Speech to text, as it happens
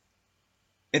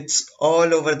It's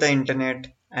all over the internet,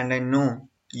 and I know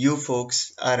you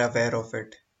folks are aware of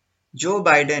it. Joe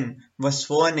Biden was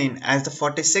sworn in as the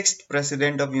 46th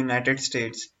President of United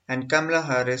States, and Kamala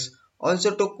Harris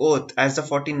also took oath as the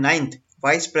 49th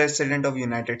Vice President of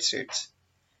United States.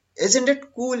 Isn't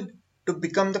it cool to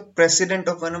become the president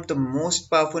of one of the most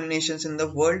powerful nations in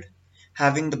the world?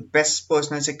 Having the best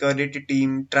personal security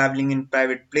team, traveling in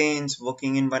private planes,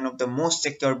 working in one of the most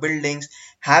secure buildings,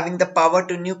 having the power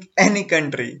to nuke any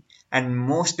country, and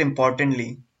most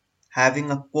importantly,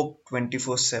 having a cook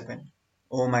 24/7.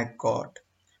 Oh my god,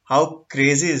 how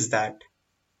crazy is that?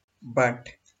 But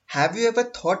have you ever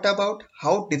thought about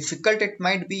how difficult it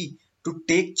might be to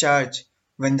take charge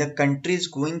when the country is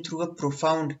going through a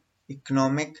profound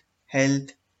economic,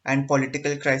 health, and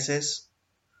political crisis?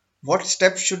 What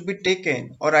steps should be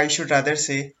taken, or I should rather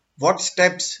say, what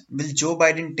steps will Joe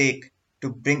Biden take to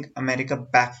bring America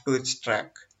back to its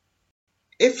track?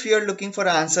 If you're looking for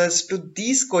answers to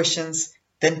these questions,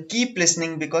 then keep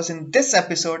listening because in this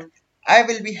episode, I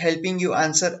will be helping you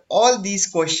answer all these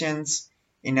questions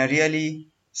in a really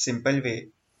simple way.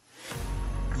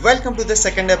 Welcome to the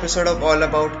second episode of All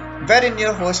About, wherein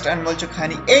your host Anmol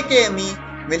Chukhani aka me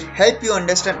will help you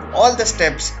understand all the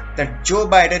steps that Joe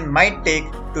Biden might take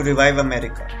to revive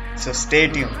America. So stay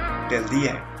tuned till the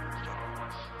end.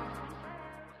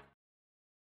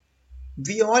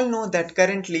 We all know that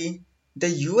currently the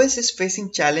US is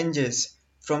facing challenges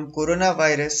from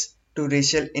coronavirus to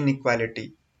racial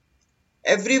inequality.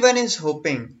 Everyone is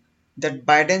hoping that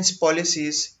Biden's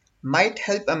policies might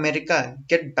help America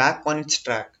get back on its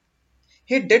track.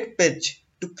 He did pitch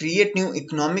to create new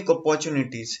economic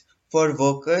opportunities for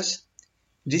workers,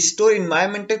 restore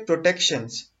environmental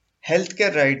protections,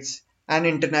 healthcare rights, and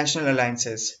international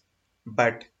alliances.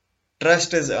 But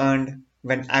trust is earned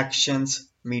when actions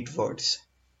meet words.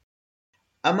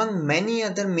 Among many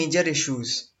other major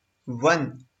issues,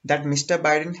 one that Mr.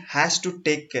 Biden has to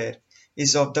take care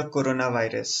is of the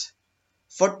coronavirus.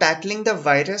 For tackling the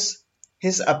virus,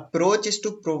 his approach is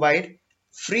to provide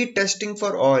free testing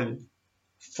for all,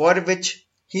 for which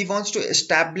he wants to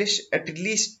establish at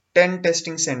least 10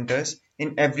 testing centers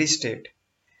in every state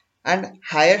and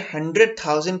hire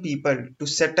 100,000 people to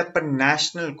set up a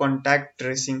national contact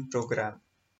tracing program.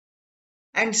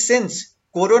 And since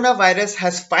coronavirus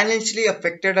has financially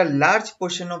affected a large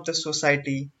portion of the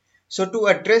society, so to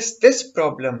address this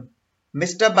problem,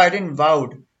 Mr. Biden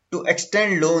vowed to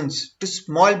extend loans to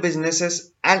small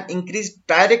businesses and increase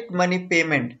direct money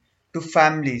payment to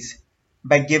families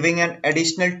by giving an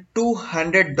additional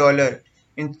 $200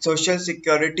 in Social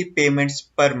Security payments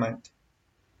per month.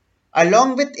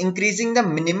 Along with increasing the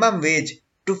minimum wage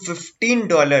to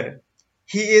 $15,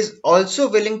 he is also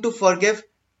willing to forgive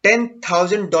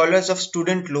 $10,000 of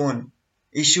student loan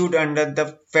issued under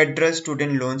the Federal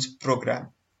Student Loans Program.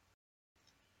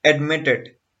 Admit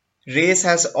it, race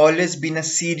has always been a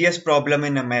serious problem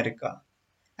in America.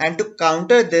 And to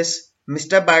counter this,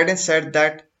 Mr. Biden said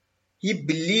that he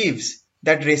believes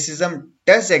that racism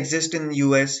does exist in the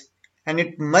US and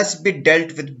it must be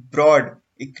dealt with broad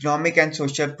economic and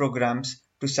social programs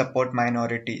to support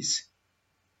minorities.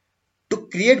 To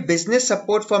create business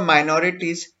support for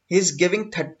minorities, he is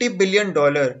giving $30 billion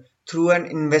through an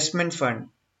investment fund.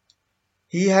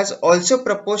 He has also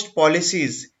proposed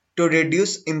policies to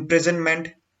reduce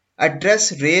imprisonment,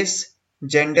 address race,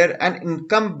 gender, and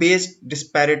income-based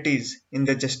disparities in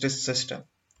the justice system.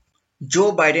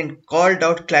 Joe Biden called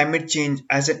out climate change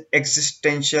as an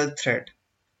existential threat.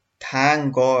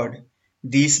 Thank God,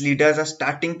 these leaders are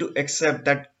starting to accept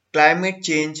that climate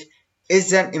change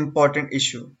is an important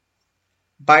issue.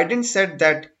 Biden said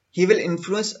that he will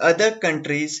influence other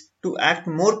countries to act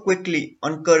more quickly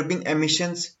on curbing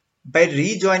emissions by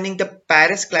rejoining the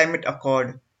Paris Climate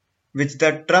Accord, which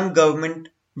the Trump government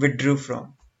withdrew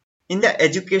from. In the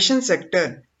education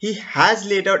sector, he has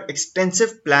laid out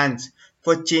extensive plans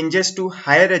for changes to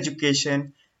higher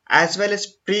education as well as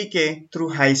pre-K through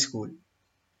high school.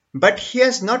 But he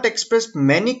has not expressed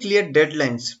many clear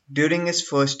deadlines during his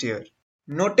first year.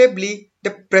 Notably,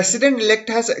 the president-elect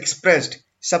has expressed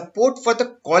support for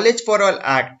the College for All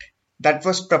Act that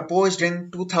was proposed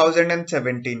in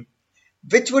 2017,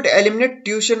 which would eliminate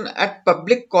tuition at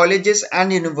public colleges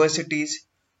and universities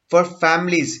for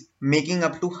families making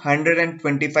up to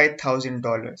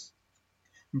 $125,000.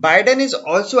 Biden is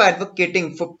also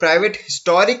advocating for private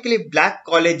historically black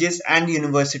colleges and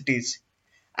universities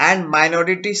and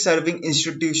minority serving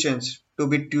institutions to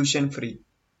be tuition free.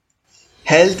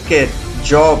 Healthcare,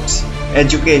 jobs,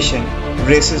 education,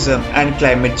 racism, and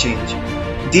climate change.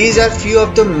 These are few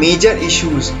of the major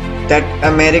issues that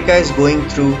America is going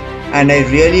through, and I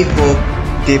really hope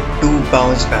they do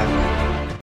bounce back.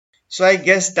 So I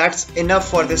guess that's enough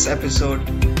for this episode.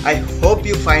 I hope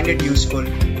you find it useful.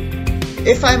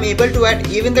 If I'm able to add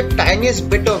even the tiniest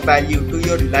bit of value to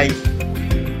your life,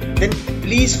 then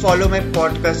please follow my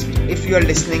podcast if you are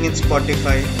listening in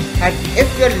Spotify. And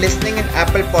if you are listening in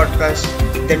Apple Podcasts,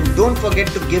 then don't forget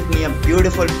to give me a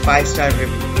beautiful 5-star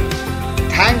review.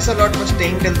 Thanks a lot for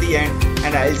staying till the end,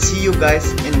 and I'll see you guys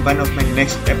in one of my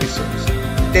next episodes.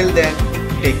 Till then,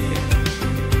 take care.